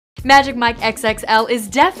Magic Mike XXL is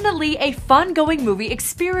definitely a fun-going movie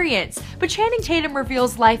experience, but Channing Tatum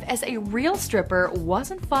reveals life as a real stripper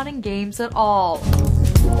wasn't fun and games at all.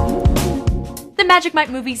 The Magic Mike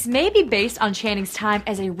movies may be based on Channing's time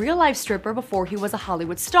as a real-life stripper before he was a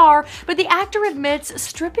Hollywood star, but the actor admits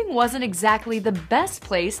stripping wasn't exactly the best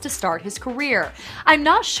place to start his career. "I'm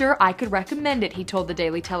not sure I could recommend it," he told the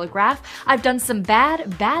Daily Telegraph. "I've done some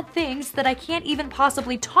bad things that I can't even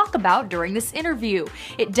possibly talk about during this interview.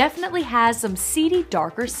 It definitely has some seedy,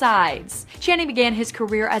 darker sides." Channing began his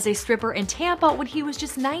career as a stripper in Tampa when he was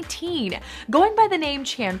just 19. Going by the name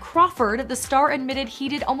Chan Crawford, the star admitted he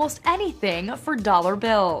did almost anything for dollar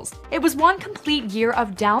bills. "It was one complete year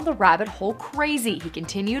of down the rabbit hole crazy," he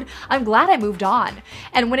continued. "I'm glad I moved on."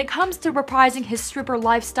 And when it comes to reprising his stripper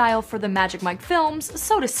lifestyle for the Magic Mike films,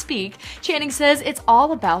 so to speak, Channing says it's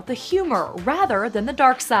all about the humor rather than the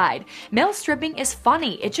dark side. "Male stripping is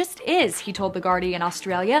funny, it just is," he told The Guardian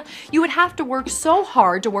Australia. "You would have to work so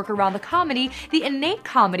hard to work around the comedy, the innate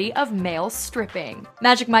comedy of male stripping."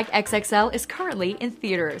 Magic Mike XXL is currently in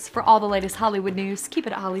theaters. For all the latest Hollywood news, keep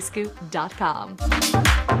it at hollyscoop.com.